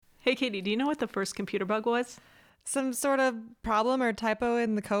Hey, Katie, do you know what the first computer bug was? Some sort of problem or typo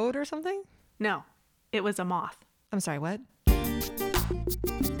in the code or something? No, it was a moth. I'm sorry, what?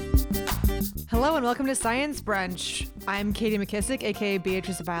 Hello and welcome to Science Brunch. I'm Katie McKissick, aka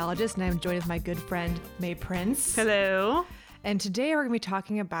Beatrice the Biologist, and I'm joined with my good friend May Prince. Hello. And today we're going to be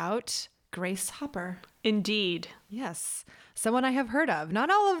talking about Grace Hopper. Indeed. Yes, someone I have heard of. Not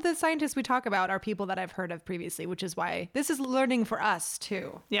all of the scientists we talk about are people that I've heard of previously, which is why this is learning for us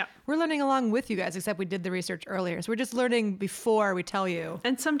too. Yeah. We're learning along with you guys, except we did the research earlier. So we're just learning before we tell you.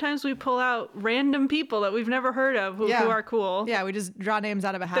 And sometimes we pull out random people that we've never heard of who are cool. Yeah, we just draw names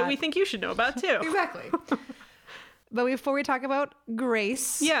out of a hat. That we think you should know about too. Exactly. But before we talk about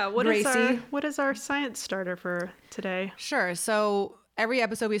Grace. Yeah, what Gracie, is our science starter for today? Sure. So every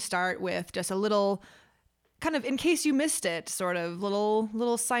episode we start with just a little kind of, in case you missed it, sort of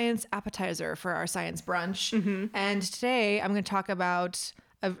little science appetizer for our science brunch. Mm-hmm. And today I'm going to talk about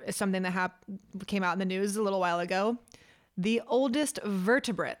something that came out in the news a little while ago. The oldest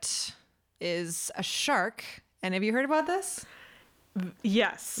vertebrate is a shark. And have you heard about this?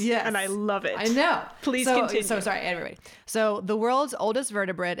 Yes. Yes. And I love it. I know. Please continue. So sorry, everybody. So the world's oldest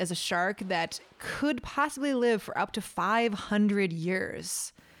vertebrate is a shark that could possibly live for up to 500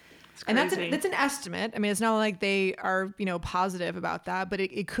 years. And that's an estimate. I mean, it's not like they are, positive about that, but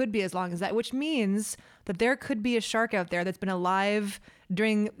it could be as long as that, which means that there could be a shark out there that's been alive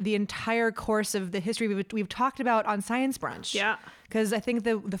during the entire course of the history we've talked about on Science Brunch. Yeah. Because I think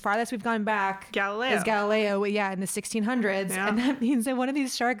the farthest we've gone back is Galileo, in the 1600s. Yeah. And that means that one of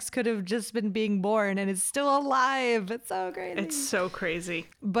these sharks could have just been being born and is still alive. It's so crazy. It's so crazy.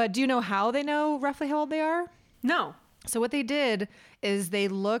 But do you know how they know roughly how old they are? No. So what they did is they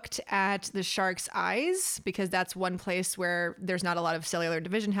looked at the shark's eyes, because that's one place where there's not a lot of cellular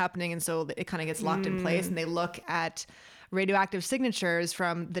division happening, and so it kind of gets locked in place. And they look at radioactive signatures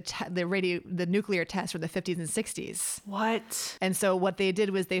from the nuclear test from the 50s and 60s. What? And so what they did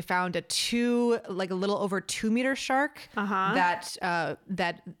was they found a little over 2 meter shark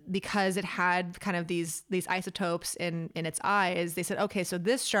that because it had kind of these isotopes in its eyes, they said, okay, so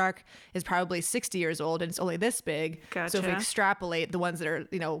this shark is probably 60 years old and it's only this big. Gotcha. So if we extrapolate, the ones that are,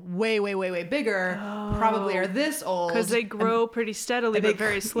 way, way, way, way bigger probably are this old. Because they grow pretty steadily, but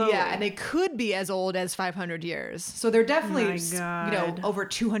very slowly. Yeah, and they could be as old as 500 years. So they're definitely, over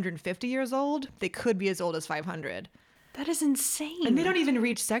 250 years old. They could be as old as 500. That is insane. And they don't even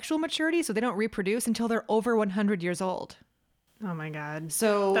reach sexual maturity, so they don't reproduce until they're over 100 years old. Oh my God.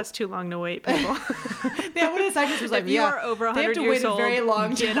 So that's too long to wait, people. Yeah, what a scientist was like, if you are over 100 years old, they have to wait a very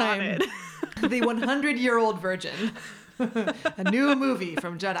long get time. on it. The 100-year-old virgin. A new movie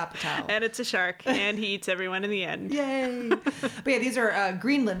from Judd Apatow. And it's a shark, and he eats everyone in the end. Yay. But yeah, these are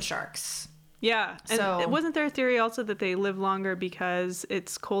Greenland sharks. Yeah. And so, wasn't there a theory also that they live longer because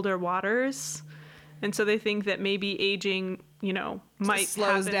it's colder waters? And so they think that maybe aging, might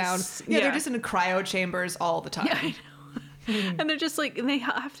slows happen. down. Yeah, they're just in cryo chambers all the time. Yeah, I know. And they're just they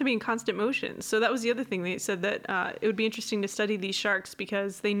have to be in constant motion. So that was the other thing. They said that it would be interesting to study these sharks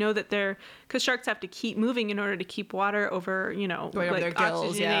because they know that because sharks have to keep moving in order to keep water over, over their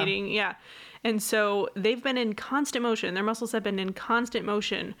gills, oxygenating. Yeah. And so they've been in constant motion. Their muscles have been in constant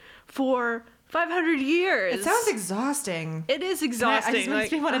motion for 500 years. It sounds exhausting. It is exhausting. I just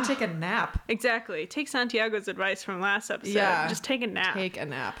makes me want to take a nap. Exactly. Take Santiago's advice from last episode. Yeah. Just take a nap. Take a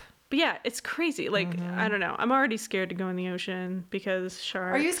nap. But yeah, it's crazy. I don't know. I'm already scared to go in the ocean because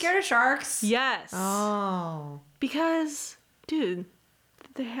sharks. Are you scared of sharks? Yes. Oh. Because, dude,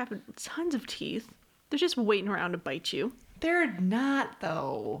 they have tons of teeth. They're just waiting around to bite you. They're not,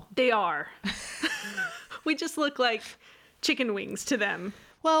 though. They are. We just look like chicken wings to them.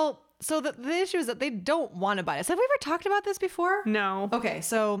 Well, so the issue is that they don't want to bite us. Have we ever talked about this before? No. Okay,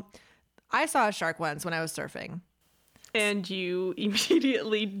 so I saw a shark once when I was surfing. And you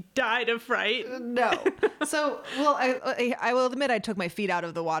immediately died of fright? No. So, well, I will admit I took my feet out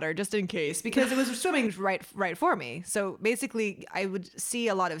of the water just in case because it was swimming right for me. So basically, I would see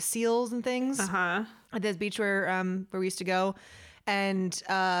a lot of seals and things at this beach where we used to go. And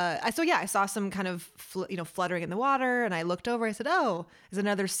I saw some kind of fluttering in the water, and I looked over. I said, "Oh, is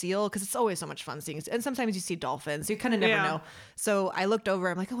another seal?" Because it's always so much fun seeing. And sometimes you see dolphins. You kind of never know. So I looked over.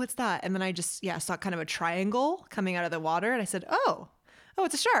 I'm like, "Oh, what's that?" And then I just saw kind of a triangle coming out of the water, and I said, "Oh,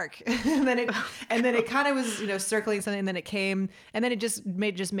 it's a shark." and then it kind of was circling something. And then it came, and then it just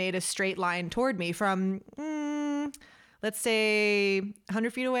made a straight line toward me from let's say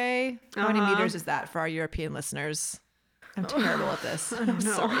 100 feet away. How many meters is that for our European listeners? I'm terrible at this. I'm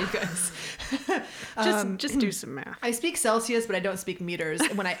sorry, you guys. Just do some math. I speak Celsius, but I don't speak meters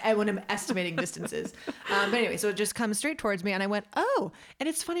when I'm estimating distances. But anyway, so it just comes straight towards me, and I went, oh. And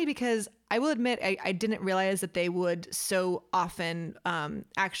it's funny because I will admit I didn't realize that they would so often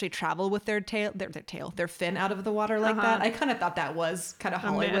actually travel with their fin out of the water like that. I kind of thought that was kind of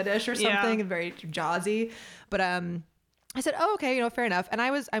Hollywoodish or something, very Jaws-y. But I said, oh, okay, fair enough. And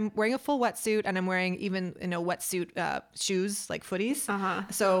I'm wearing a full wetsuit, and I'm wearing even, wetsuit shoes, like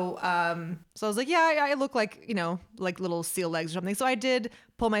footies. So I was like, yeah, I look like, like little seal legs or something. So I did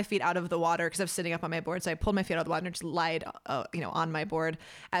pull my feet out of the water because I was sitting up on my board. So I pulled my feet out of the water and just lied, on my board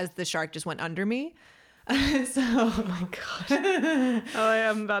as the shark just went under me. Oh my god! Oh, I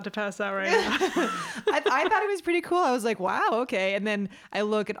am about to pass out right now. I thought it was pretty cool. I was like, wow, okay. And then I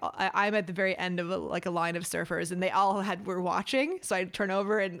look at, I'm at the very end of a line of surfers, and they all were watching. So I turn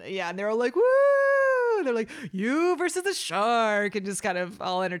over and they're all like, woo! They're like, you versus the shark, and just kind of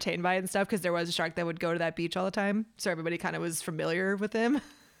all entertained by it and stuff, because there was a shark that would go to that beach all the time, so everybody kind of was familiar with him.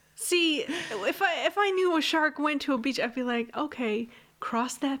 See, if I knew a shark went to a beach, I'd be like, okay,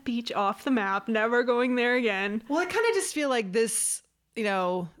 cross that beach off the map, never going there again. Well, I kind of just feel like this,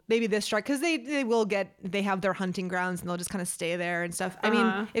 maybe this shark, because they have their hunting grounds and they'll just kind of stay there and stuff. I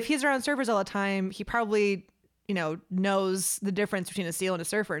mean, if he's around surfers all the time, he probably, knows the difference between a seal and a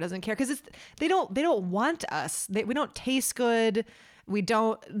surfer. Doesn't care, because they don't want us. We don't taste good. We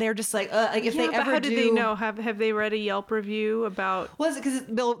don't. They're just like if they ever how did they know? Have they read a Yelp review about? Well, because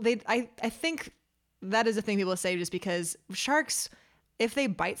I think that is a thing people say, just because sharks, if they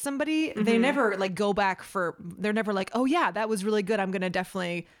bite somebody, they never go back they're never like, oh yeah, that was really good, I'm going to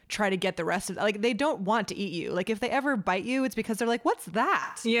definitely try to get the rest of it. They don't want to eat you. If they ever bite you, it's because they're like, what's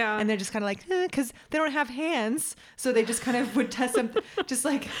that? Yeah. And they're just kind of like, because they don't have hands. So they just kind of would test something, just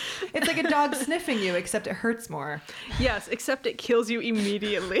like, it's like a dog sniffing you, except it hurts more. Yes, except it kills you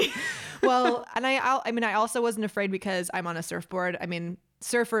immediately. Well, and I also wasn't afraid because I'm on a surfboard. I mean,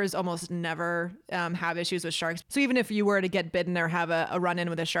 surfers almost never have issues with sharks. So even if you were to get bitten or have a run-in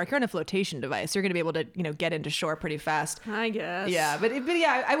with a shark, you're on a flotation device. You're going to be able to, get into shore pretty fast. I guess. Yeah, but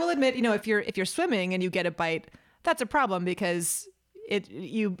yeah, I will admit, if you're swimming and you get a bite, that's a problem, because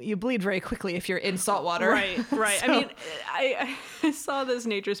you bleed very quickly if you're in salt water. Right. So. I mean, I saw this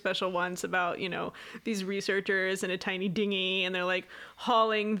nature special once about, these researchers in a tiny dinghy, and they're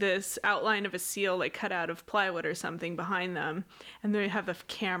hauling this outline of a seal cut out of plywood or something behind them, and they have a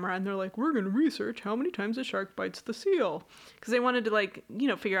camera, and they're like, we're going to research how many times a shark bites the seal, because they wanted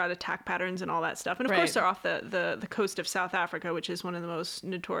to figure out attack patterns and all that stuff. And of course they're off the coast of South Africa, which is one of the most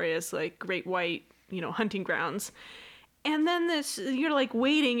notorious great white hunting grounds. And then you're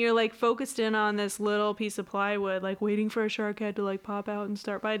waiting, you're focused in on this little piece of plywood, waiting for a shark head to pop out and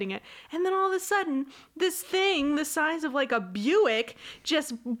start biting it. And then all of a sudden, this thing the size of a Buick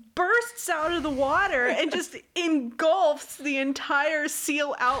just bursts out of the water and just engulfs the entire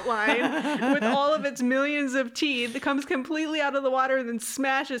seal outline with all of its millions of teeth. It comes completely out of the water and then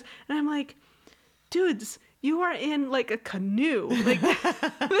smashes. And I'm like, dudes, you are in a canoe.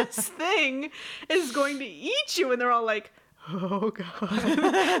 This thing is going to eat you. And they're all like, oh God.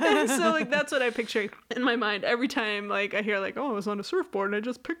 And so that's what I picture in my mind every time I hear oh, I was on a surfboard and I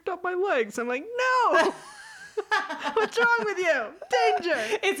just picked up my legs. I'm like, no. What's wrong with you?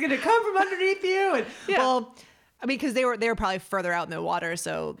 Danger. It's going to come from underneath you. And well, I mean, because they were probably further out in the water,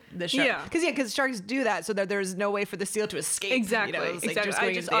 so the shark. Because sharks do that, so that there's no way for the seal to escape. Exactly. Exactly.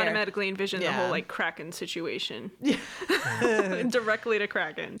 I just automatically envision the whole Kraken situation. Directly to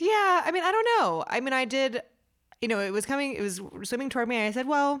Kraken. Yeah. I mean, I don't know. I mean, I did. It was swimming toward me. And I said,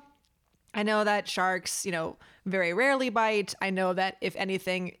 well, I know that sharks, very rarely bite. I know that if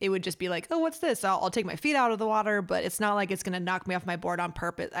anything, it would just be like, oh, what's this? I'll take my feet out of the water, but it's not like it's going to knock me off my board on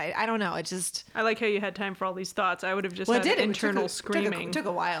purpose. I don't know. It just... I like how you had time for all these thoughts. I would have just had internal screaming. It took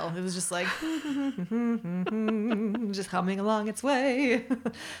a while. It was just just humming along its way.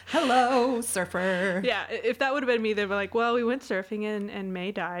 Hello, surfer. Yeah, if that would have been me, they'd be like, well, we went surfing and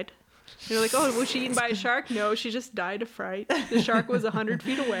May died. You're like, oh, was she eaten by a shark? No, she just died of fright. The shark was 100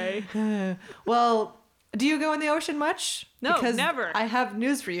 feet away. Well, do you go in the ocean much? No, because never. I have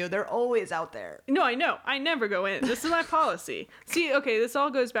news for you. They're always out there. No, I know. I never go in. This is my policy. See, okay, this all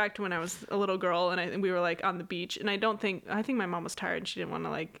goes back to when I was a little girl and we were on the beach. And I think my mom was tired and she didn't want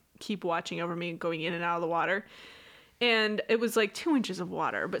to keep watching over me going in and out of the water. And it was 2 inches of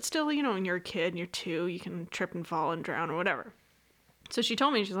water. But still, when you're a kid and you're 2, you can trip and fall and drown or whatever. So she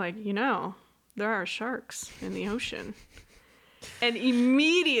told me, she's like, there are sharks in the ocean. And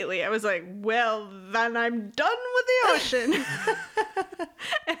immediately I was like, well, then I'm done with the ocean.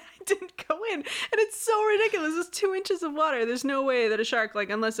 And I didn't go in. And it's so ridiculous. It's 2 inches of water. There's no way that a shark, like,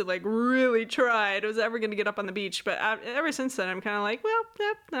 unless it like really tried, was ever going to get up on the beach. But ever since then, I'm kind of like, well,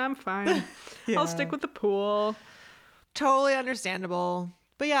 yep, I'm fine. Yeah. I'll stick with the pool. Totally understandable.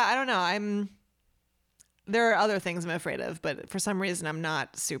 But yeah, I don't know. There are other things I'm afraid of, but for some reason I'm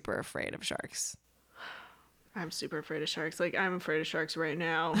not super afraid of sharks. I'm super afraid of sharks. Like, I'm afraid of sharks right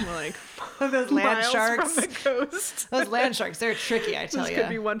now. We're like those land miles sharks from the coast. Those land sharks, they're tricky, I tell you. This could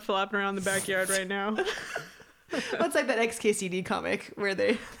be one flopping around the backyard right now. Well, it's like that XKCD comic where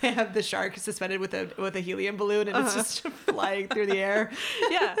they have the shark suspended with a helium balloon and it's just flying through the air.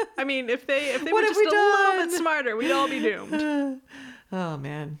 Yeah, I mean, if they What were have just we a done? little bit smarter, we'd all be doomed. Oh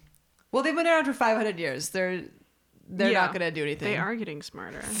man. Well, they've been around for 500 years. They're not going to do anything. They are getting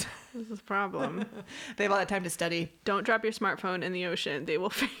smarter. This is the problem. They have all that time to study. Don't drop your smartphone in the ocean. They will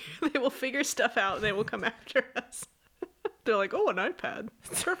figure stuff out and they will come after us. They're like, oh, an iPad.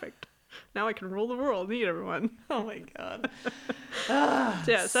 Perfect. Now I can rule the world. Meet everyone. Oh my god.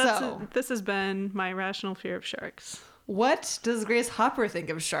 This has been my irrational fear of sharks. What does Grace Hopper think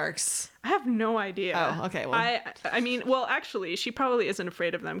of sharks? I have no idea. Oh, okay. Well, I mean, well, actually, she probably isn't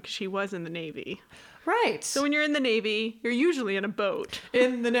afraid of them because she was in the Navy. right. So when you're in the Navy, you're usually in a boat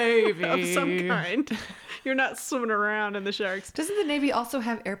in the Navy of some kind. You're not swimming around in the sharks. Doesn't the Navy also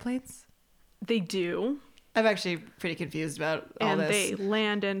have airplanes? They do. I'm actually pretty confused about all And this. they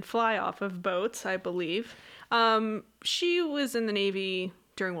land and fly off of boats, I believe. She was in the Navy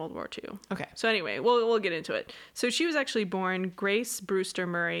during World War II. Okay. So anyway, we'll get into it. So she was actually born Grace Brewster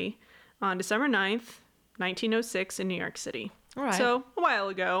Murray on December 9th, 1906 in New York City. All right. So a while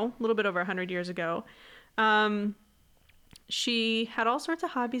ago, a little bit over 100 years ago. She had all sorts of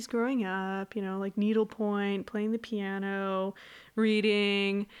hobbies growing up, like needlepoint, playing the piano,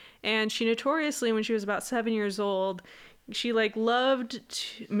 reading. And she notoriously, when she was about 7 years old, she loved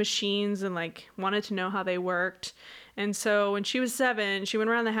machines and wanted to know how they worked. And so when she was 7, she went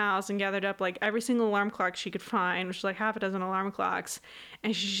around the house and gathered up every single alarm clock she could find, which was half a dozen alarm clocks.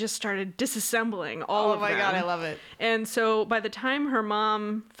 And she just started disassembling all of them. Oh my God, I love it. And so by the time her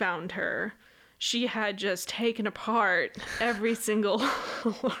mom found her, she had just taken apart every single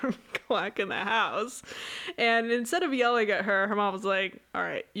alarm clock in the house. And instead of yelling at her, her mom was like, all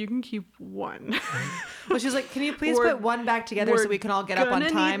right, you can keep one. Well, she's like, can you please put one back together so we can all get up on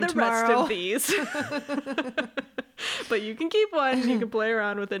time tomorrow? Need the rest of these. But you can keep one, you can play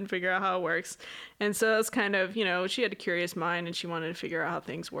around with it and figure out how it works. And so it's kind of, she had a curious mind and she wanted to figure out how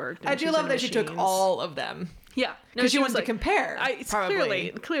things worked. I do love that she took all of them. Yeah. Because she wanted to compare, probably.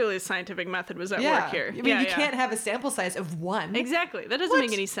 Clearly the scientific method was at work here. I mean, you can't have a sample size of one. Exactly. That doesn't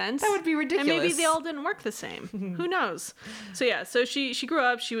make any sense. That would be ridiculous. And maybe they all didn't work the same. Who knows? So she grew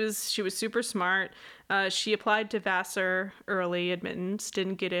up. She was super smart. She applied to Vassar early admittance,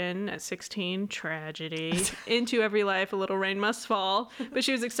 didn't get in at 16, tragedy. Into every life, a little rain must fall. But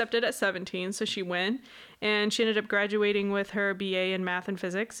she was accepted at 17, so she went. And she ended up graduating with her BA in math and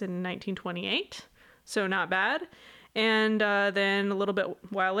physics in 1928. So not bad. And then a little bit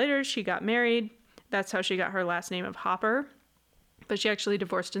while later, she got married. That's how she got her last name of Hopper. But she actually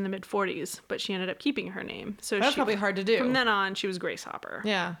divorced in the mid-40s, but she ended up keeping her name. So that's probably hard to do. From then on, she was Grace Hopper.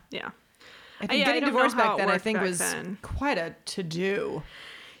 Yeah. Yeah. I think getting divorced back then, I think, was quite a to-do.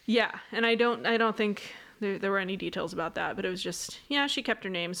 Yeah, and I don't think there were any details about that, but it was just, she kept her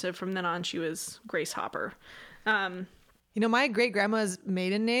name, so from then on, she was Grace Hopper. My great-grandma's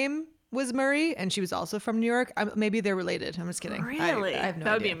maiden name was Murray, and she was also from New York. Maybe they're related. I'm just kidding. Really? I have no idea.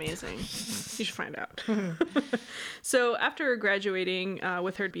 That would be amazing. You should find out. So after graduating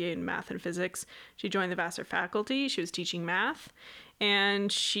with her BA in math and physics, she joined the Vassar faculty. She was teaching math,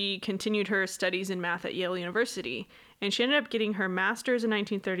 and she continued her studies in math at Yale University. And she ended up getting her master's in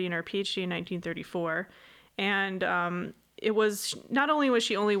 1930 and her PhD in 1934. And it was, not only was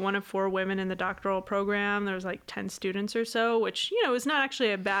she only one of 4 women in the doctoral program, there was 10 students or so, which, is not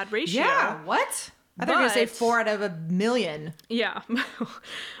actually a bad ratio. Yeah, what? I thought you were going to say 4 out of 1,000,000. Yeah.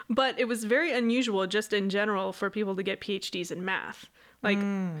 But it was very unusual just in general for people to get PhDs in math.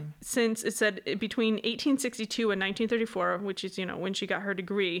 Since it said between 1862 and 1934, which is, when she got her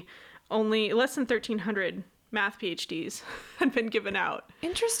degree, only less than 1,300 math PhDs had been given out.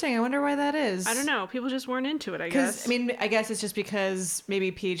 Interesting. I wonder why that is. I don't know. People just weren't into it, I guess. I guess it's just because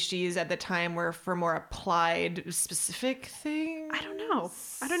maybe PhDs at the time were for more applied, specific things. I don't know.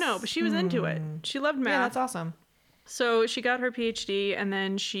 But she was into it. She loved math. Yeah, that's awesome. So she got her PhD, and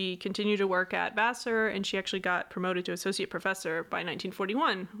then she continued to work at Vassar, and she actually got promoted to associate professor by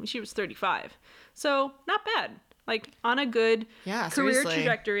 1941 when she was 35. So not bad. On a good career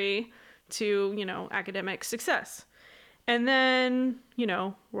trajectory to, academic success. And then,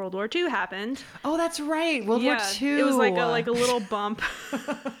 World War II happened. Oh, that's right. World War II. It was like a little bump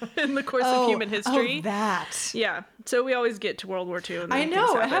in the course of human history. Oh, that. Yeah. So we always get to World War II. And I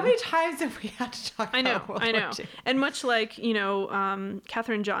know. How many times have we had to talk about World War II? And much like,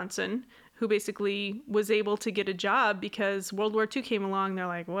 Katherine Johnson, who basically was able to get a job because World War II came along. They're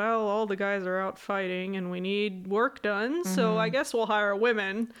like, well, all the guys are out fighting and we need work done. So I guess we'll hire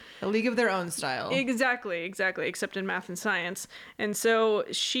women. A league of their own style. Exactly. Except in math and science. And so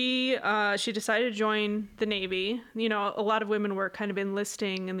she decided to join the Navy. A lot of women were kind of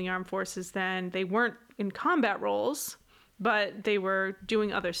enlisting in the armed forces then. They weren't in combat roles, but they were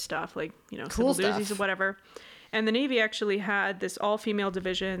doing other stuff like, cool civil duties or whatever. And the Navy actually had this all-female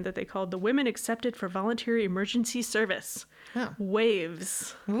division that they called the Women Accepted for Voluntary Emergency Service. Oh.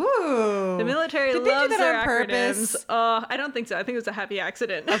 WAVES. Ooh. The military Did loves they do that their on acronyms. purpose? I don't think so. I think it was a happy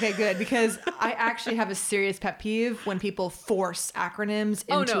accident. Okay, good. Because I actually have a serious pet peeve when people force acronyms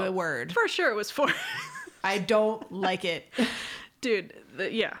into a word. For sure it was for... I don't like it. Dude,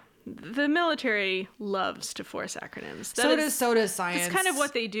 the military loves to force acronyms. So does science. It's kind of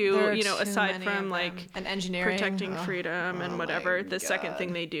what they do, aside from and engineering, protecting freedom and whatever. The second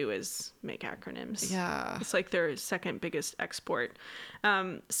thing they do is make acronyms. Yeah. It's like their second biggest export.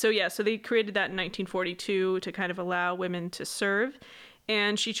 So they created that in 1942 to kind of allow women to serve.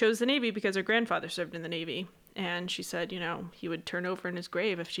 And she chose the Navy because her grandfather served in the Navy. And she said, he would turn over in his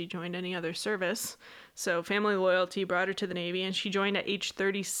grave if she joined any other service. So family loyalty brought her to the Navy, and she joined at age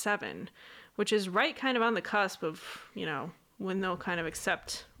 37, which is right kind of on the cusp of, when they'll kind of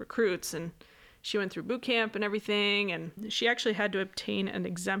accept recruits. And she went through boot camp and everything, and she actually had to obtain an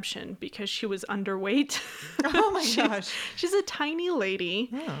exemption because she was underweight. Oh my gosh. She's a tiny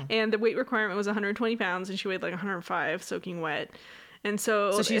lady, and the weight requirement was 120 pounds, and she weighed like 105 soaking wet. And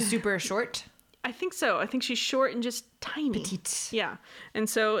so she's super short? I think so. I think she's short and just tiny. Petite. Yeah. And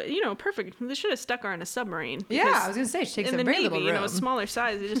so, perfect. They should have stuck her on a submarine. Yeah, I was going to say, she takes a very little room. A smaller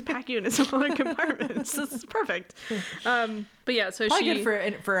size, they just pack you in a smaller compartment. So it's perfect. But yeah, so probably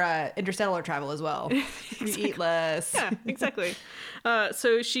good for interstellar travel as well. Exactly. You eat less. Yeah, exactly.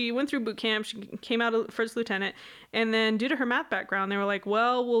 So she went through boot camp. She came out as first lieutenant. And then due to her math background, they were like,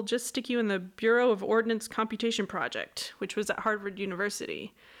 well, we'll just stick you in the Bureau of Ordnance Computation Project, which was at Harvard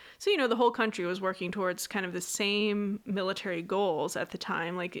University. So, the whole country was working towards kind of the same military goals at the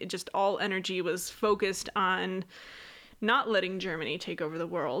time. Like, it just all energy was focused on not letting Germany take over the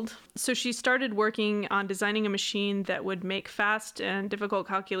world. So she started working on designing a machine that would make fast and difficult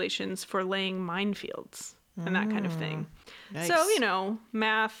calculations for laying minefields and that kind of thing. Nice. So,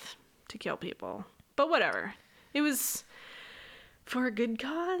 math to kill people. But whatever. It was for a good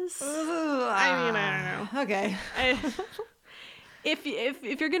cause. I don't know. Okay.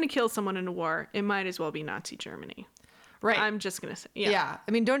 If you're going to kill someone in a war, it might as well be Nazi Germany. Right. I'm just going to say, yeah.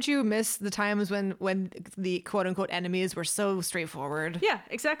 I mean, don't you miss the times when the quote unquote enemies were so straightforward? Yeah,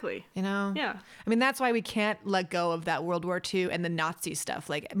 exactly. Yeah. I mean, that's why we can't let go of that World War II and the Nazi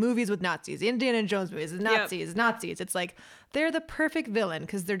stuff. Like movies with Nazis, the Indiana Jones movies, Nazis. It's like they're the perfect villain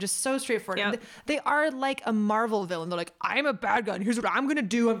because they're just so straightforward. Yep. They are like a Marvel villain. They're like, I'm a bad guy and here's what I'm going to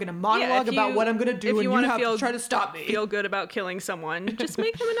do. I'm going to monologue about what I'm going to do and you have to try to stop me. Feel good about killing someone. Just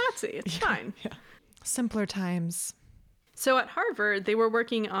make them a Nazi. It's fine. Yeah. Simpler times. So at Harvard, they were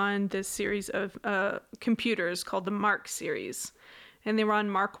working on this series of computers called the Mark series, and they were on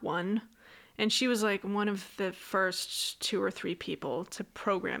Mark 1. And she was like one of the first 2 or 3 people to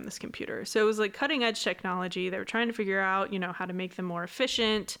program this computer. So it was like cutting edge technology. They were trying to figure out, how to make them more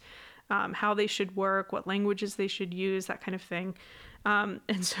efficient, how they should work, what languages they should use, that kind of thing.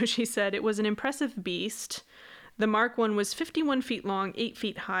 And so she said it was an impressive beast. The Mark 1 was 51 feet long, 8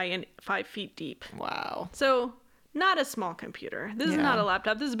 feet high, and 5 feet deep. Wow. So not a small computer. This is not a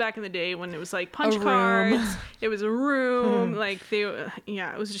laptop. This is back in the day when it was like punch cards. It was a room.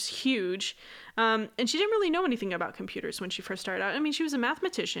 It was just huge. And she didn't really know anything about computers when she first started out. I mean, she was a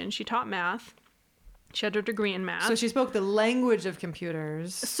mathematician. She taught math. She had her degree in math. So she spoke the language of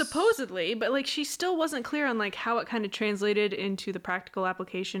computers. Supposedly, but she still wasn't clear on how it kind of translated into the practical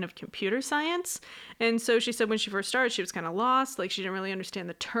application of computer science. And so she said when she first started, she was kind of lost. She didn't really understand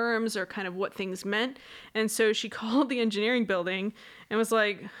the terms or kind of what things meant. And so she called the engineering building and was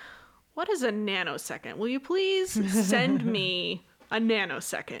like, what is a nanosecond? Will you please send me a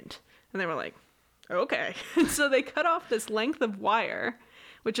nanosecond? And they were like, okay. And so they cut off this length of wire,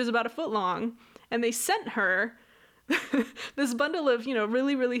 which is about 1 foot long. And they sent her this bundle of,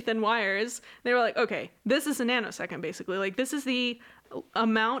 really, really thin wires. They were like, okay, this is a nanosecond, basically. This is the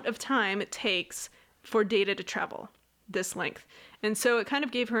amount of time it takes for data to travel this length. And so it kind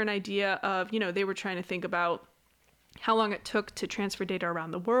of gave her an idea of, they were trying to think about how long it took to transfer data around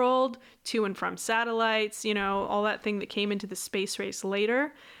the world, to and from satellites, all that thing that came into the space race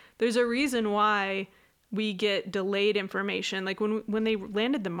later. There's a reason why we get delayed information. Like when they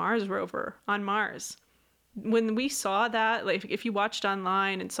landed the Mars rover on Mars, when we saw that, like if you watched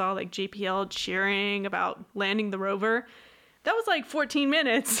online and saw like JPL cheering about landing the rover, that was like 14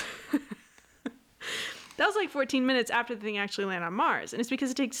 minutes. That was like 14 minutes after the thing actually landed on Mars. And it's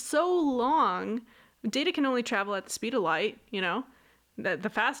because it takes so long. Data can only travel at the speed of light, the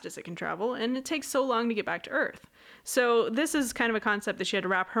fastest it can travel, and it takes so long to get back to Earth. So this is kind of a concept that she had to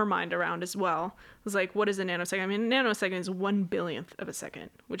wrap her mind around as well. It was like, what is a nanosecond? I mean, a nanosecond is 1/1000th of a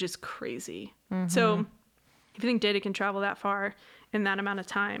second, which is crazy. Mm-hmm. So if you think data can travel that far in that amount of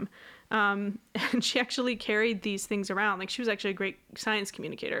time, and she actually carried these things around. Like, she was actually a great science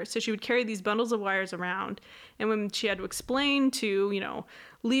communicator. So she would carry these bundles of wires around, and when she had to explain to,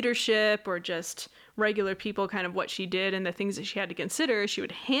 leadership or just regular people kind of what she did and the things that she had to consider, she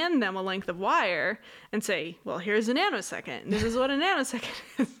would hand them a length of wire and say, well, here's a nanosecond. This is what a nanosecond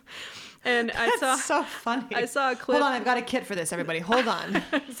is. And That's so funny. I saw a clip. Hold on, I've got a kit for this, everybody. Hold on.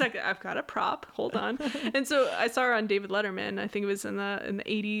 It's like, I've got a prop. Hold on. And so I saw her on David Letterman. I think it was in the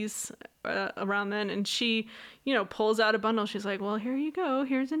 80s, around then. And she, pulls out a bundle. She's like, well, here you go.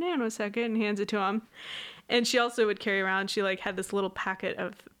 Here's a nanosecond, and hands it to him. And she also would carry around, she like had this little packet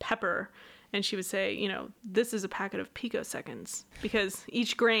of pepper. And she would say, this is a packet of picoseconds, because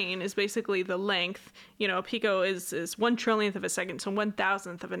each grain is basically the length. A pico is 1/trillionth of a second, so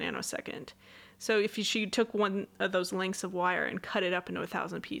 1,000th of a nanosecond. So if she took one of those lengths of wire and cut it up into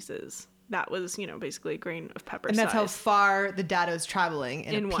 1,000 pieces, that was, basically a grain of pepper And that's size. how far the data is traveling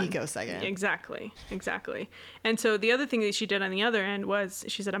in a picosecond. Exactly. And so the other thing that she did on the other end was,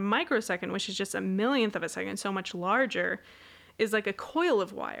 she said a microsecond, which is just 1/millionth of a second, so much larger, is like a coil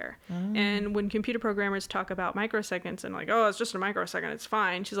of wire. And when computer programmers talk about microseconds and like, oh, it's just a microsecond, it's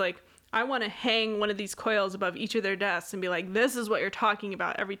fine. She's like, I want to hang one of these coils above each of their desks and be like, this is what you're talking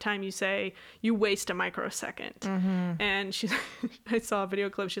about every time you say you waste a microsecond. And I saw a video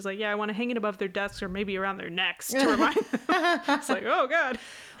clip. She's like, yeah, I want to hang it above their desks or maybe around their necks to remind them. It's like, oh God.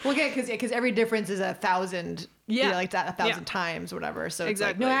 Well, okay, because every difference is 1,000. Yeah, like that 1,000 times, whatever. So it's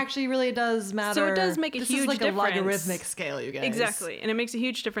exactly. like, no, actually, really does matter. So it does make a huge difference. This is like a logarithmic scale, you guys. Exactly, and it makes a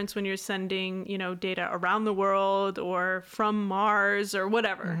huge difference when you're sending, data around the world or from Mars or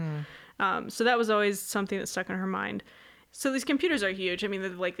whatever. So that was always something that stuck in her mind. So these computers are huge. I mean, they're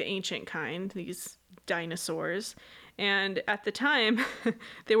like the ancient kind, these dinosaurs. And at the time,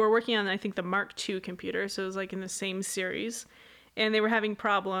 they were working on, I think, the Mark II computer. So it was like in the same series. And they were having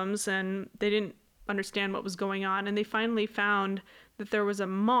problems, and they didn't understand what was going on. And they finally found that there was a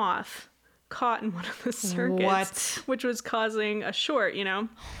moth caught in one of the circuits, which was causing a short, Oh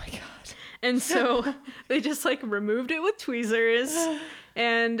my God. And so they just like removed it with tweezers,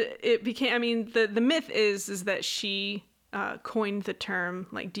 and it became, I mean, the myth is that she coined the term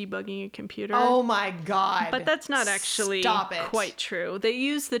like debugging a computer. Oh my God. But that's not actually quite true. They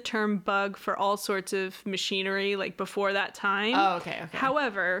use the term bug for all sorts of machinery like before that time. Oh, okay.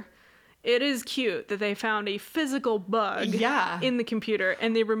 However, it is cute that they found a physical bug in the computer,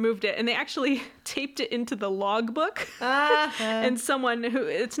 and they removed it, and they actually taped it into the logbook. And someone who,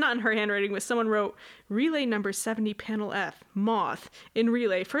 it's not in her handwriting, but someone wrote, relay number 70 panel F, moth, in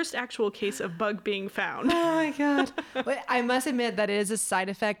relay, first actual case of bug being found. Oh my God. But I must admit that it is a side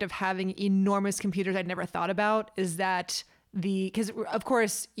effect of having enormous computers I'd never thought about, is that because of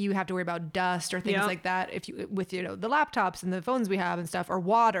course you have to worry about dust or things like that if you with the laptops and the phones we have and stuff, or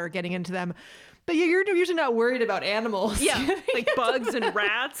water getting into them, but you're usually not worried about animals. Like bugs and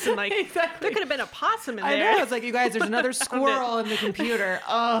rats, and like there could have been a possum in there. I know, it's like, you guys, there's another squirrel in the computer.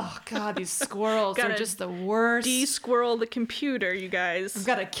 Oh God, these squirrels are just the worst. De-squirrel the computer, you guys. We've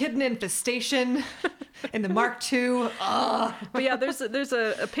got a kitten infestation in the Mark II. But yeah, there's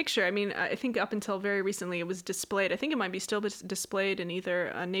a picture. I mean, I think up until very recently it was displayed. I think it might be still displayed in either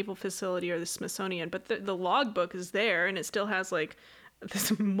a naval facility or the Smithsonian, but the logbook is there, and it still has like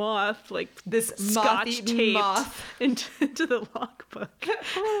this moth, like this scotch taped into the logbook.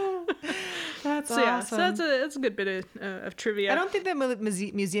 That's awesome. Yeah, so that's a good bit of trivia. I don't think that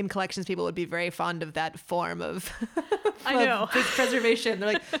museum collections people would be very fond of that form of I know preservation.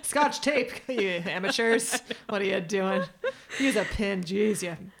 They're like, scotch tape, you amateurs. What are you doing? Use a pin, jeez,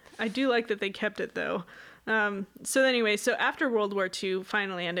 yeah. I do like that they kept it though. So anyway, so after World War II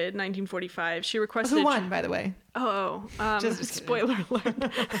finally ended in 1945, she requested... Who won, by the way? Just spoiler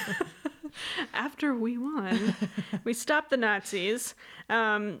alert. After we won, we stopped the Nazis.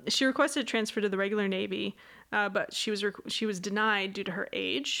 She requested transfer to the regular Navy, but she was denied due to her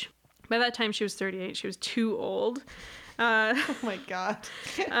age. By that time, she was 38. She was too old. Oh my God.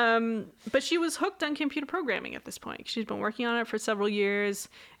 But she was hooked on computer programming at this point. She'd been working on it for several years.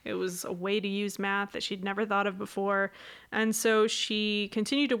 It was a way to use math that she'd never thought of before. And so she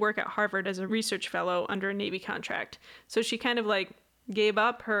continued to work at Harvard as a research fellow under a Navy contract. So she kind of like gave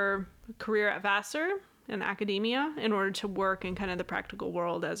up her career at Vassar in academia in order to work in kind of the practical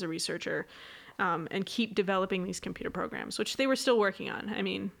world as a researcher. And keep developing these computer programs, which they were still working on. I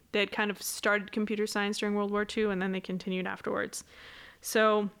mean, they had kind of started computer science during World War II, and then they continued afterwards.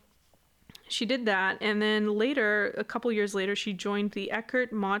 So she did that, and then later, a couple years later, she joined the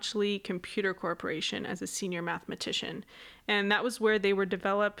Eckert Mauchly Computer Corporation as a senior mathematician. And that was where they were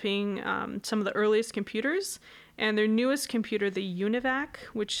developing some of the earliest computers. And their newest computer, the UNIVAC,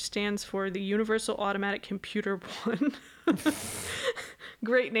 which stands for the Universal Automatic Computer 1.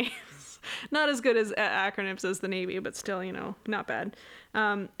 Great name. Not as good as acronyms as the Navy, but still, you know, not bad.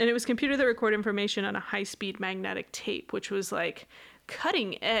 And it was a computer that recorded information on a high-speed magnetic tape, which was like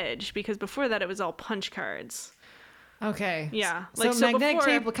cutting edge because before that it was all punch cards. Okay. Yeah. So magnetic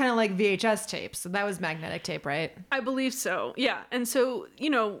tape, kind of like VHS tape. So that was magnetic tape, right? I believe so. Yeah. And so,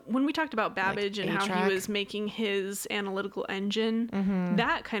 you know, when we talked about Babbage like and how A-track. he was making his analytical engine,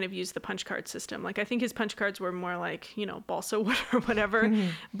 that kind of used the punch card system. Like I think his punch cards were more like, you know, balsa wood or whatever.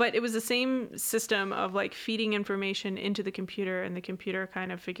 But it was the same system of like feeding information into the computer and the computer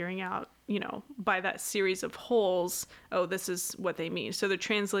kind of figuring out, you know, by that series of holes, oh, this is what they mean. So they're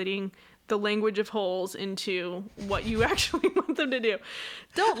translating the language of holes into what you actually want them to do.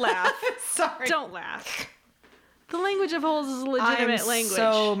 Don't laugh. Sorry. Don't laugh. The language of holes is a legitimate language.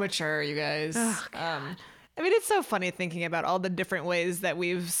 So mature, you guys. Oh, I mean, it's so funny thinking about all the different ways that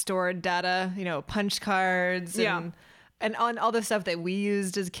we've stored data, you know, punch cards and on all the stuff that we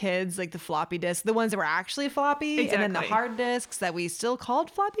used as kids, like the floppy disk, the ones that were actually floppy, and then the hard disks that we still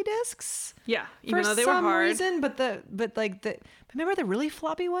called floppy disks. Yeah, even for though they were some hard. reason, remember the really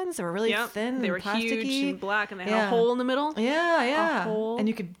floppy ones that were really thin they and were plasticky? huge and black, and they had a hole in the middle. Yeah. A hole. And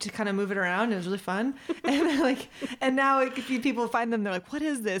you could kind of move it around. It was really fun. And then, like, and now if people find them, they're like, "What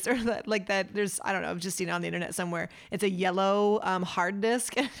is this?" Or that. There's, I don't know. I've just seen it on the internet somewhere. It's a yellow hard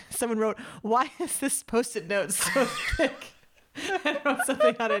disk. And someone wrote, "Why is this Post-it note so thick?" I wrote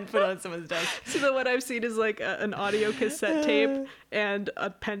something on it and put it on someone's desk. So the one I've seen is like an audio cassette tape and a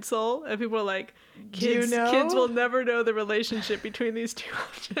pencil, and people are like, "Kids will never know the relationship between these two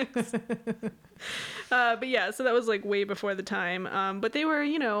objects." But yeah, so that was like way before the time. But they were,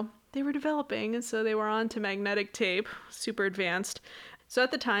 you know, they were developing, and so they were on to magnetic tape, super advanced. So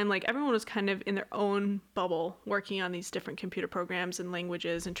at the time, like everyone was kind of in their own bubble, working on these different computer programs and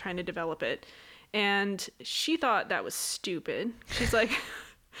languages and trying to develop it. And she thought that was stupid. She's like,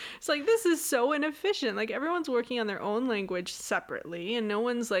 it's like, this is so inefficient. Like everyone's working on their own language separately and no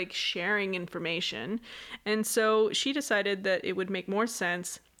one's like sharing information. And so she decided that it would make more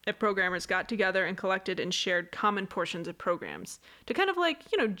sense if programmers got together and collected and shared common portions of programs to kind of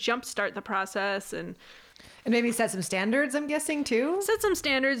like, you know, jumpstart the process and maybe set some standards, I'm guessing, too? Set some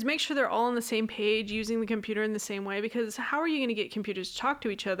standards, make sure they're all on the same page, using the computer in the same way, because how are you going to get computers to talk to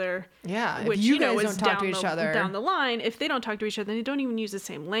each other? Yeah, which, if you know, guys is don't talk to each other. down the line, if they don't talk to each other, they don't even use the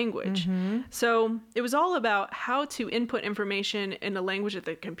same language. So it was all about how to input information in a language that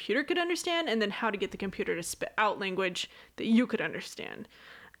the computer could understand, and then how to get the computer to spit out language that you could understand.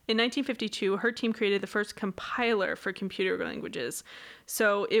 In 1952, her team created the first compiler for computer languages.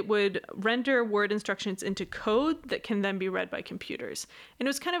 So it would render word instructions into code that can then be read by computers. And it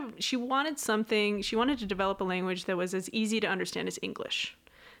was kind of, she wanted to develop a language that was as easy to understand as English.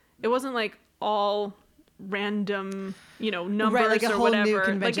 It wasn't like all random, you know, numbers like a or whole new whatever. Like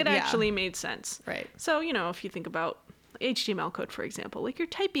convention, it actually made sense. Right. So, you know, if you think about HTML code, for example, like you're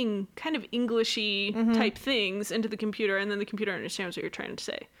typing kind of Englishy type things into the computer, and then the computer understands what you're trying to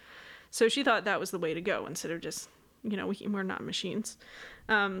say. So she thought that was the way to go instead of just, you know, we're not machines.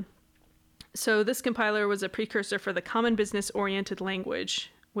 So this compiler was a precursor for the Common Business Oriented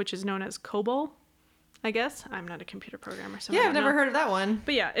Language, which is known as COBOL, I guess. I'm not a computer programmer, so I've never heard of that one.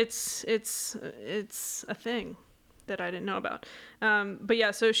 But yeah, it's a thing that I didn't know about. But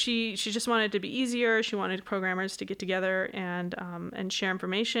yeah, so she just wanted it to be easier. She wanted programmers to get together and share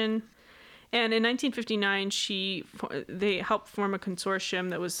information. And in 1959, they helped form a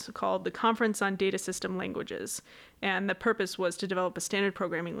consortium that was called the Conference on Data System Languages. And the purpose was to develop a standard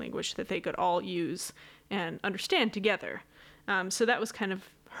programming language that they could all use and understand together. So that was kind of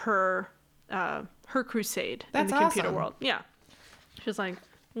her crusade in the computer world. Yeah. She was like,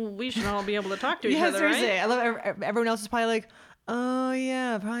 well, we should all be able to talk to each other, seriously. right? I love everyone else is probably like, oh,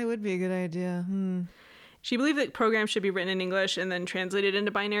 yeah, probably would be a good idea. She believed that programs should be written in English and then translated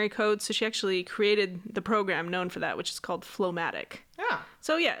into binary code. So she actually created the program known for that, which is called Flowmatic. Yeah.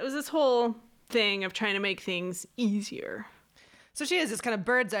 So yeah, it was this whole thing of trying to make things easier. So she has this kind of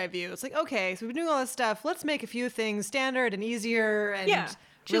bird's eye view. It's like, okay, so we've been doing all this stuff. Let's make a few things standard and easier and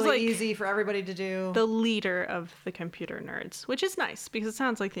She's really like easy for everybody to do. The leader of the computer nerds, which is nice because it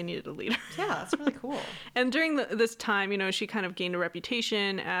sounds like they needed a leader. Yeah, that's really cool. And during this time, she kind of gained a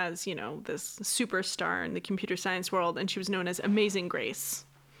reputation as, this superstar in the computer science world, and she was known as Amazing Grace.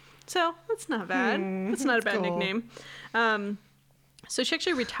 So that's not bad. That's not a bad cool. nickname. So she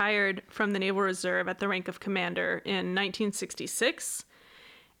actually retired from the Naval Reserve at the rank of commander in 1966.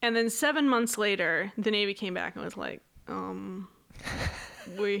 And then 7 months later, the Navy came back and was like,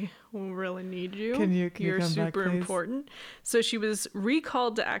 we really need you. Can you You're come back, super please? important. So she was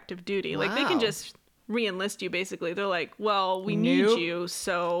recalled to active duty. Like, they can Wow. just re-enlist you, basically. They're like, well, we need Nope. you,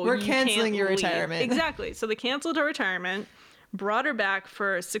 so We're you canceling can't your leave. retirement. Exactly. So they canceled her retirement, brought her back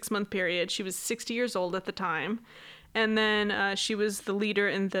for a 6-month period. She was 60 years old at the time. And then she was the leader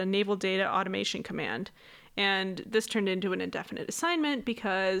in the Naval Data Automation Command. And this turned into an indefinite assignment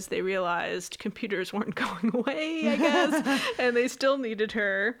because they realized computers weren't going away, I guess, and they still needed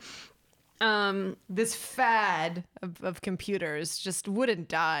her. This fad of computers just wouldn't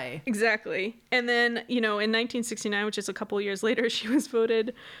die. Exactly. And then, in 1969, which is a couple years later, she was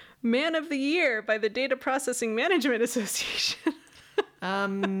voted Man of the Year by the Data Processing Management Association.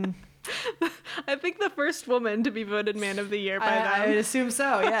 I think the first woman to be voted Man of the Year by I would them. assume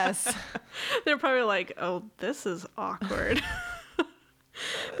so, yes. They're probably like, oh, this is awkward.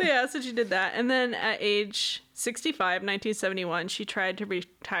 But yeah, so she did that. And then at age 65, 1971, she tried to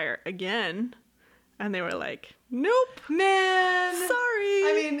retire again. And they were like, nope, Man. sorry.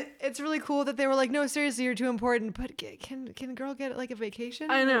 I mean, it's really cool that they were like, no, seriously, you're too important. But can a girl get like a vacation?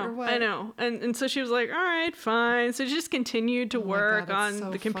 I know, Or what? I know. And so she was like, all right, fine. So she just continued to my work God, that's on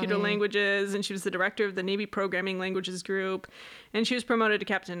so the computer funny. languages, and she was the director of the Navy Programming Languages Group, and she was promoted to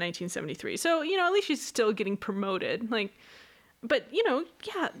captain in 1973. So, at least she's still getting promoted. But,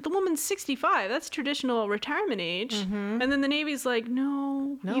 yeah, the woman's 65. That's traditional retirement age. And then the Navy's like,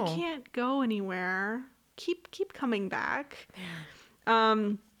 no, you No. can't go anywhere. Keep coming back.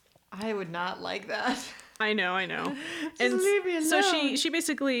 I would not like that. I know. Just leave me So alone. she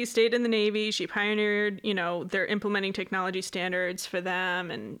basically stayed in the Navy. She pioneered, their implementing technology standards for them,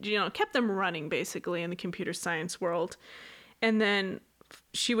 and kept them running basically in the computer science world. And then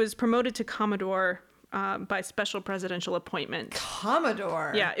she was promoted to Commodore by special presidential appointment.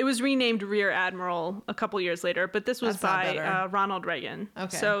 Commodore. Yeah, it was renamed Rear Admiral a couple years later, but this was That's not by better. Ronald Reagan.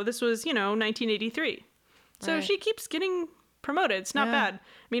 Okay. So this was 1983. So Right. she keeps getting promoted. It's not Yeah. bad. I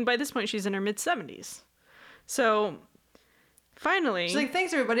mean, by this point, she's in her mid-70s. So finally, She's like,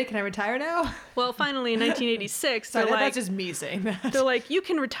 thanks everybody. Can I retire now? finally in 1986, Sorry, they're like, that's just me saying that. they're like, you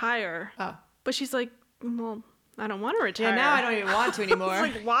can retire. Oh. But she's like, well, I don't want to retire. Yeah, now I don't even want to anymore.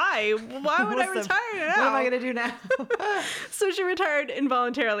 It's like, why? Why would I What's retire the- now? What am I going to do now? So she retired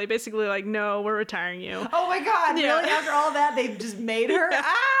involuntarily, basically like, no, we're retiring you. Oh my God. Yeah. Really? After all that, they just made her?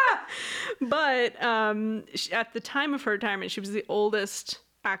 Ah! But at the time of her retirement, she was the oldest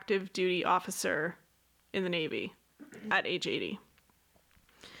active duty officer in the Navy at age 80.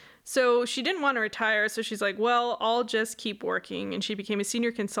 So she didn't want to retire, so she's like, well, I'll just keep working. And she became a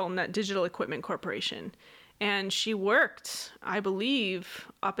senior consultant at Digital Equipment Corporation. And she worked, I believe,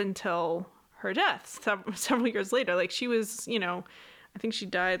 up until her death several years later. Like, she was, I think she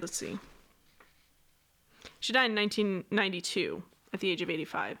died, let's see. She died in 1992 at the age of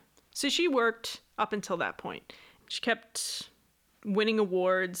 85. So she worked up until that point. She kept winning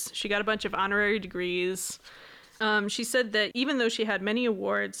awards. She got a bunch of honorary degrees. She said that even though she had many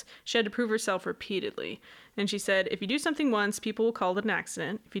awards, she had to prove herself repeatedly. And she said, if you do something once, people will call it an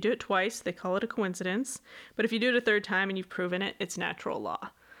accident. If you do it twice, they call it a coincidence. But if you do it a third time and you've proven it, it's natural law.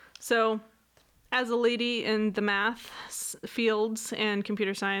 So as a lady in the math fields and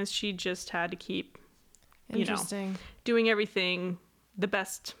computer science, she just had to keep, Interesting. doing everything the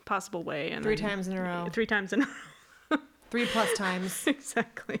best possible way. And 3 then- times in a row. 3 times in a row. 3+ times.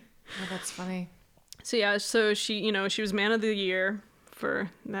 Exactly. Oh, that's funny. So yeah, so she, she was Man of the Year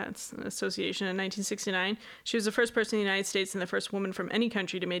for that association in 1969. She was the first person in the United States and the first woman from any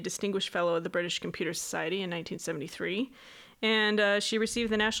country to be a Distinguished Fellow of the British Computer Society in 1973. And she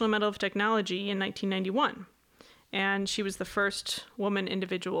received the National Medal of Technology in 1991. And she was the first woman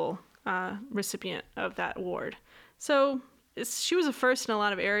individual recipient of that award. So she was a first in a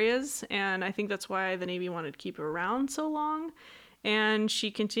lot of areas, and I think that's why the Navy wanted to keep her around so long. And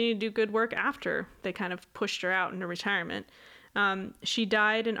she continued to do good work after they kind of pushed her out into retirement. She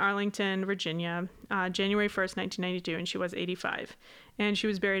died in Arlington, Virginia, January 1st, 1992, and she was 85. And she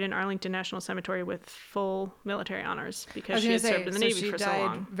was buried in Arlington National Cemetery with full military honors because she had served in the Navy for so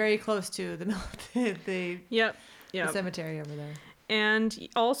long. Very close to the Yep. the cemetery over there. And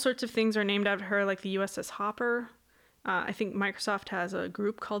all sorts of things are named after her, like the USS Hopper. I think Microsoft has a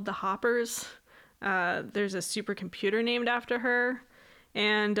group called the Hoppers. There's a supercomputer named after her.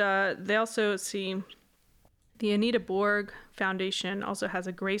 And they also the Anita Borg Foundation also has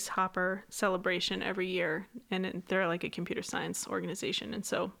a Grace Hopper celebration every year. And they're like a computer science organization. And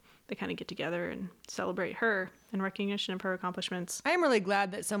so they kind of get together and celebrate her in recognition of her accomplishments. I am really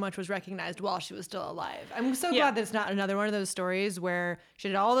glad that so much was recognized while she was still alive. I'm so glad that it's not another one of those stories where she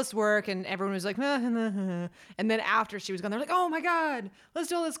did all this work and everyone was like, and then after she was gone, they're like, oh my God, let's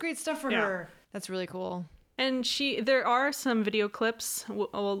do all this great stuff for her. That's really cool. And there are some video clips,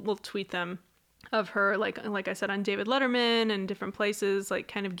 we'll tweet them, of her, like I said, on David Letterman and different places, like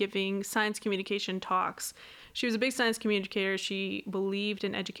kind of giving science communication talks. She was a big science communicator. She believed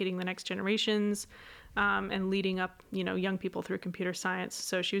in educating the next generations and leading up, young people through computer science.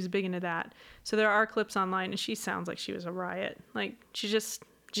 So she was big into that. So there are clips online, and she sounds like she was a riot. Like she's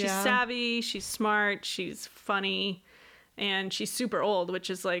savvy, she's smart, she's funny, and she's super old, which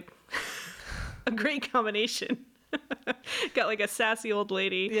is like a great combination. Got like a sassy old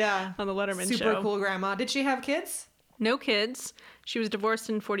lady on the Letterman show. Super cool grandma. Did she have kids? No kids. She was divorced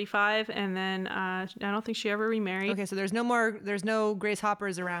in 45, and then I don't think she ever remarried. Okay, so there's no Grace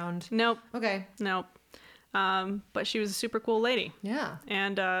Hoppers around. Nope. Okay. Nope. But she was a super cool lady. Yeah.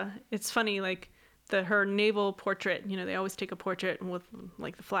 And it's funny, like her naval portrait, they always take a portrait with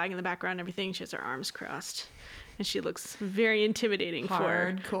like the flag in the background and everything. She has her arms crossed. And she looks very intimidating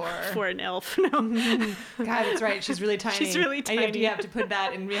Hardcore. for an elf. No. God, that's right. She's really tiny. She's really tiny. And you have to put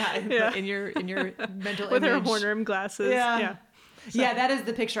that in your mental with image. Her horn-rimmed glasses. Yeah. So. Yeah, that is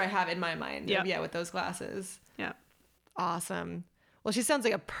the picture I have in my mind. Yep. Yeah, with those glasses. Yeah. Awesome. Well, she sounds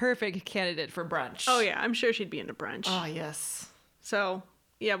like a perfect candidate for brunch. Oh, yeah. I'm sure she'd be into brunch. Oh, yes. So,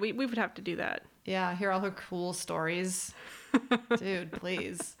 yeah, we would have to do that. Yeah, hear all her cool stories. Dude,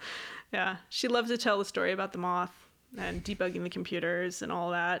 please. Yeah, she loves to tell the story about the moth and debugging the computers and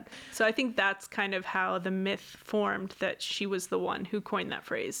all that. So I think that's kind of how the myth formed that she was the one who coined that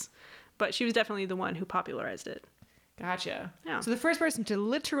phrase. But she was definitely the one who popularized it. Gotcha. Yeah. So the first person to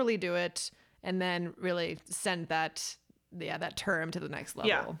literally do it and then really send that term to the next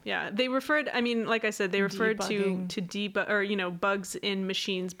level. Yeah. They referred, like I said, they referred to debug or, bugs in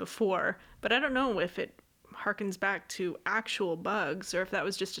machines before. But I don't know if it harkens back to actual bugs or if that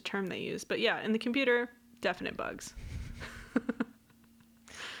was just a term they used. But yeah, in the computer, definite bugs.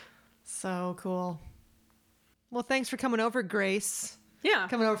 So cool. Well, thanks for coming over, Grace. Yeah.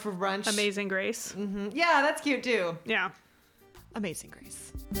 Coming over for brunch. Amazing Grace. Mm-hmm. Yeah, that's cute too. Yeah. Amazing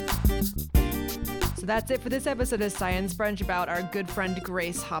Grace. So that's it for this episode of Science Brunch about our good friend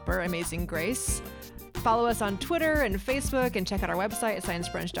Grace Hopper, Amazing Grace. Follow us on Twitter and Facebook and check out our website at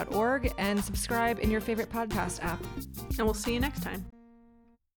sciencebrunch.org and subscribe in your favorite podcast app. And we'll see you next time.